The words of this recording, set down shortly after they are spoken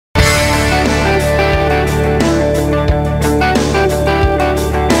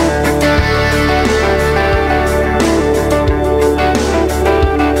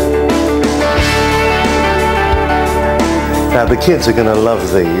kids are going to love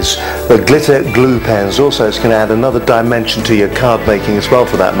these. The glitter glue pens. Also, it's going to add another dimension to your card making as well,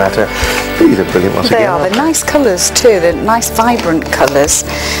 for that matter. These are brilliant once again. They are. They're nice colours too. They're nice, vibrant colours,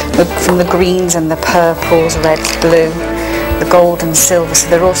 from the greens and the purples, red, blue, the gold and silver. So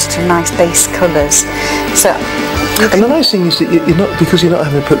they're all such nice base colours. So. And the nice thing is that you're not, because you're not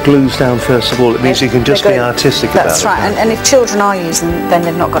having to put glues down first of all, it means you can just be artistic about it. That's right, and if children are using them, then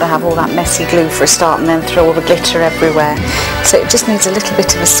they've not got to have all that messy glue for a start and then throw all the glitter everywhere. So it just needs a little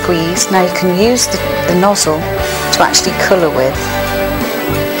bit of a squeeze. Now you can use the nozzle to actually colour with,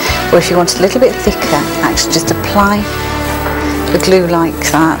 or if you want it a little bit thicker, actually just apply the glue like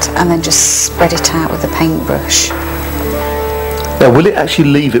that and then just spread it out with a paintbrush. Now, will it actually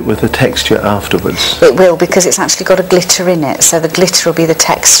leave it with the texture afterwards? It will, because it's actually got a glitter in it, so the glitter will be the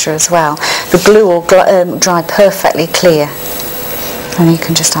texture as well. The glue will dry perfectly clear, and you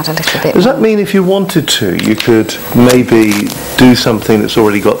can just add a little bit Does more. that mean if you wanted to, you could maybe do something that's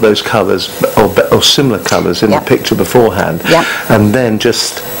already got those colours, or similar colours in the picture beforehand, and then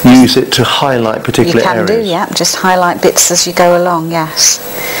just use it to highlight particular areas? You can do, yeah, just highlight bits as you go along, yes.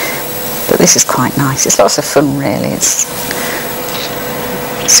 But this is quite nice. It's lots of fun, really.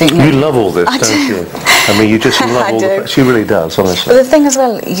 You love all this, don't you? I mean, you just love all the... She really does, honestly. But the thing as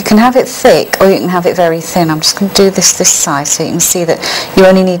well, you can have it thick or you can have it very thin. I'm just going to do this side so you can see that you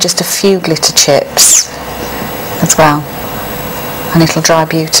only need just a few glitter chips as well. And it'll dry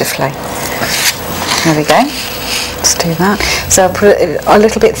beautifully. There we go. Let's do that. So I'll put it a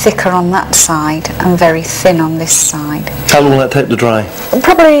little bit thicker on that side and very thin on this side. How long will that take to dry?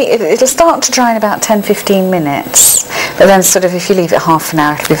 Probably, it'll start to dry in about 10-15 minutes. But then sort of if you leave it half an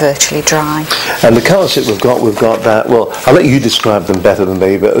hour, it'll be virtually dry. And the colours that we've got that, well, I'll let you describe them better than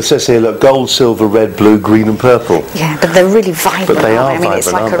me, but it says here, look, gold, silver, red, blue, green and purple. Yeah, but they're really vibrant. But they are vibrant,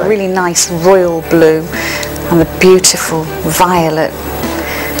 it's like a really nice royal blue and the beautiful violet,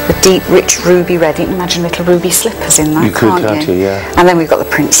 the deep, rich ruby red. You can imagine little ruby slippers in that, can't you? Yeah. And then we've got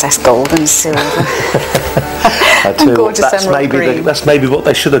the princess gold and silver. And gorgeous emerald green. That's maybe what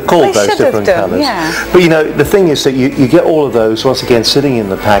they should have called those different colours. Yeah. But you know, the thing is that you get all of those, once again, sitting in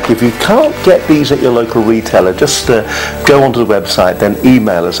the pack. If you can't get these at your local retailer, just go onto the website, then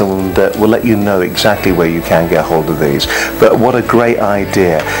email us, and we'll let you know exactly where you can get hold of these. But what a great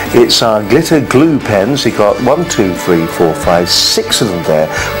idea. It's our glitter glue pens. You've got 1, 2, 3, 4, 5, 6 of them there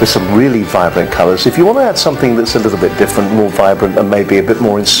with some really vibrant colours. If you want to add something that's a little bit different, more vibrant, and maybe a bit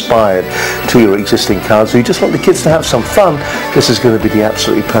more inspired to your existing cards, or you just want the kids to have some fun, this is going to be the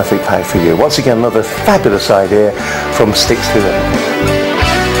absolutely perfect pack for you. Once again, another fabulous idea from Stix2.